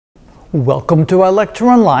Welcome to our lecture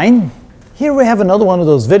online. Here we have another one of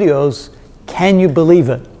those videos, Can You Believe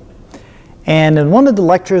It? And in one of the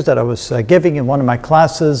lectures that I was giving in one of my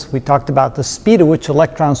classes, we talked about the speed at which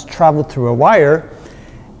electrons travel through a wire,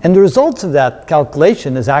 and the results of that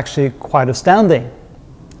calculation is actually quite astounding.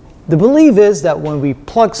 The belief is that when we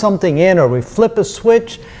plug something in or we flip a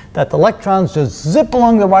switch, that the electrons just zip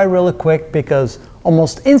along the wire really quick because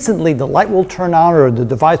almost instantly the light will turn on or the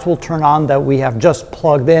device will turn on that we have just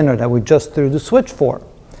plugged in or that we just threw the switch for.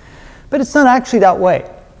 But it's not actually that way.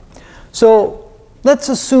 So let's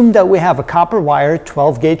assume that we have a copper wire,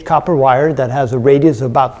 12 gauge copper wire that has a radius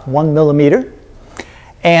of about 1 millimeter.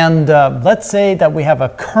 And let's say that we have a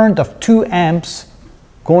current of 2 amps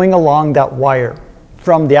going along that wire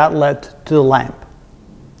from the outlet to the lamp.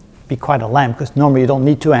 Be quite a lamp because normally you don't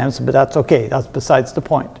need 2 amps, but that's okay, that's besides the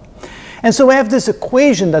point. And so we have this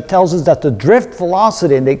equation that tells us that the drift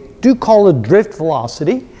velocity, and they do call it drift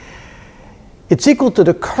velocity, it's equal to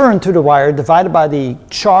the current through the wire divided by the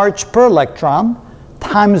charge per electron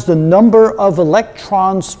times the number of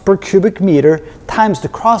electrons per cubic meter times the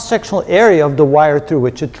cross-sectional area of the wire through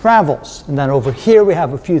which it travels. And then over here we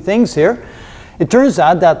have a few things here. It turns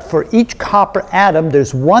out that for each copper atom,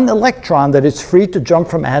 there's 1 electron that is free to jump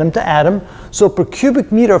from atom to atom. So per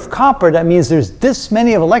cubic meter of copper, that means there's this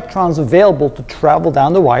many of electrons available to travel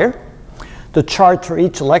down the wire. The charge for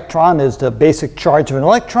each electron is the basic charge of an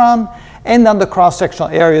electron. And then the cross-sectional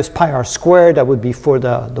area is pi r squared. That would be for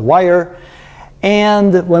the wire.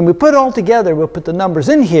 And when we put it all together, we'll put the numbers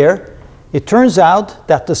in here. It turns out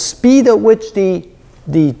that the speed at which the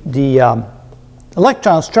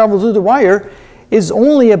electrons travel through the wire is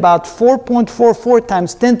only about 4.44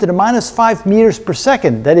 times 10 to the minus 5 meters per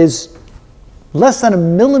second. That is less than a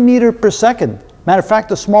millimeter per second. Matter of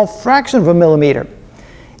fact, a small fraction of a millimeter.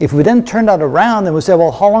 If we then turn that around and we say,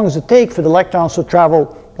 well, how long does it take for the electrons to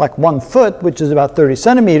travel like 1 foot, which is about 30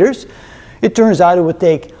 centimeters, it turns out it would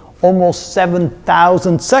take almost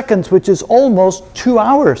 7,000 seconds, which is almost 2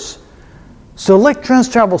 hours. So electrons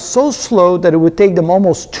travel so slow that it would take them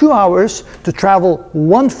almost 2 hours to travel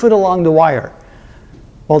 1 foot along the wire.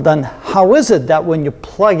 Well then, how is it that when you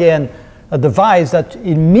plug in a device that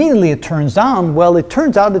immediately it turns on? Well, it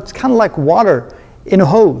turns out it's kind of like water in a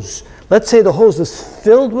hose. Let's say the hose is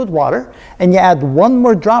filled with water and you add 1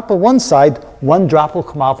 more drop on one side, 1 drop will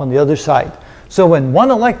come off on the other side. So when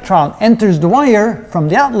 1 electron enters the wire from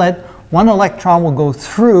the outlet, 1 electron will go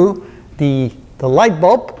through the light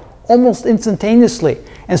bulb almost instantaneously.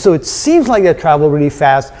 And so it seems like they travel really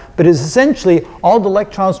fast, but it's essentially all the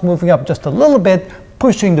electrons moving up just a little bit,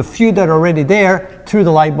 pushing the few that are already there through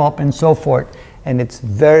the light bulb and so forth. And it's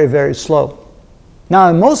very, very slow. Now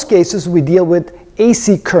in most cases we deal with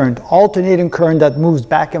AC current, alternating current that moves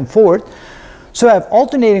back and forth. So I have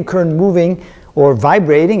alternating current moving or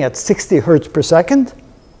vibrating at 60 hertz per second.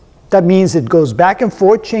 That means it goes back and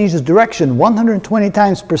forth, changes direction 120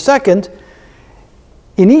 times per second.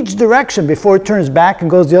 In each direction, before it turns back and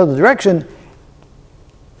goes the other direction,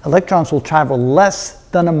 electrons will travel less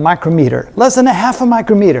than a micrometer, less than a half a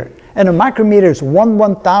micrometer. And a micrometer is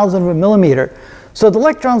 1/1000 of a millimeter. So the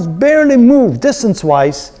electrons barely move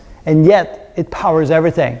distance-wise, and yet it powers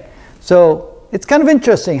everything. So it's kind of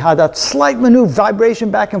interesting how that slight minute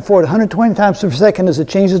vibration back and forth, 120 times per second as it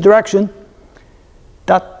changes direction,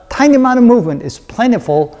 that tiny amount of movement is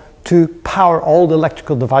plentiful to power all the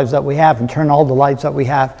electrical devices that we have and turn all the lights that we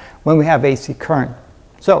have when we have AC current.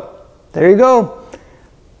 So there you go.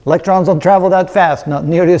 Electrons don't travel that fast, not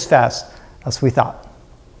nearly as fast as we thought.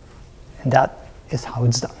 And that is how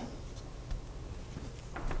it's done.